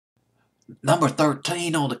Number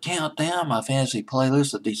 13 on the countdown, my fantasy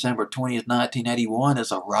playlist of December 20th, 1981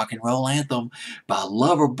 is a rock and roll anthem by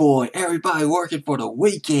Loverboy. Everybody working for the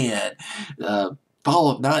weekend.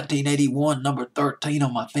 Fall of 1981, number 13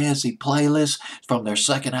 on my fantasy playlist from their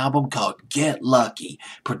second album called Get Lucky,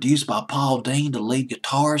 produced by Paul Dean, the lead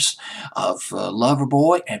guitarist of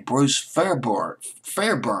Loverboy, and Bruce Fairburn,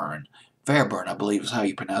 I believe is how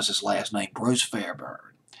you pronounce his last name, Bruce Fairburn.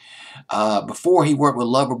 Before he worked with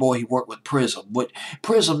Loverboy, he worked with Prism. But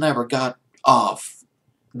Prism never got off.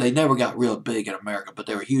 They never got real big in America, but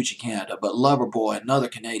they were huge in Canada. But Loverboy, another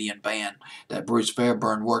Canadian band that Bruce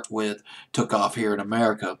Fairburn worked with, took off here in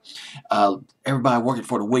America. Everybody working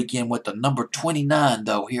for the weekend went to number 29,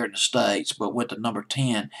 though, here in the States, but went to number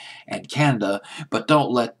 10 in Canada. But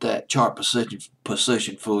don't let that chart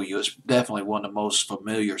position fool you. It's definitely one of the most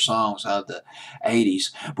familiar songs out of the 80s.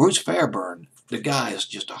 Bruce Fairburn, the guy is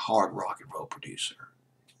just a hard rock and roll producer.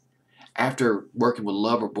 After working with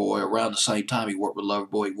Loverboy, around the same time he worked with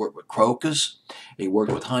Loverboy, he worked with Crocus, he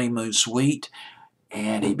worked with Honeymoon Suite,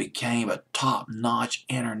 and he became a top-notch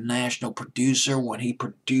international producer when he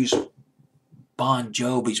produced Bon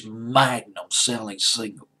Jovi's magnum-selling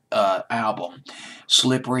single album,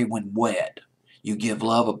 Slippery When Wet. You Give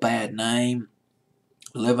Love a Bad Name,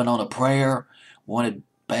 Living on a Prayer, Wanted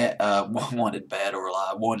wanted bad or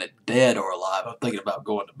alive, wanted dead or alive. I'm thinking about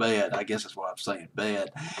going to bed. I guess that's why I'm saying bed.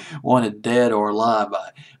 Wanted dead or alive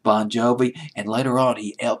by Bon Jovi, and later on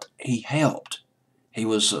he helped. He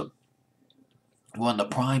was one of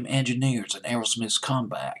the prime engineers in Aerosmith's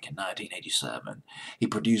comeback in 1987. He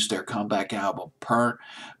produced their comeback album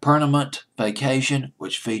Permanent Vacation,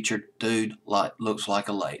 which featured Dude Looks Like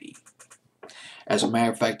a Lady. As a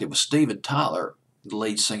matter of fact, it was Steven Tyler, the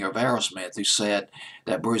lead singer of Aerosmith, who said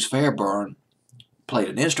that Bruce Fairburn played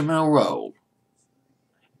an instrumental role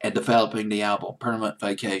in developing the album Permanent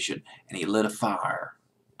Vacation, and he lit a fire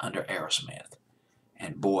under Aerosmith.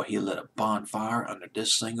 And boy, he lit a bonfire under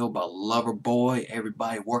this single by Loverboy,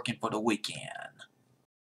 Everybody Working for the Weekend.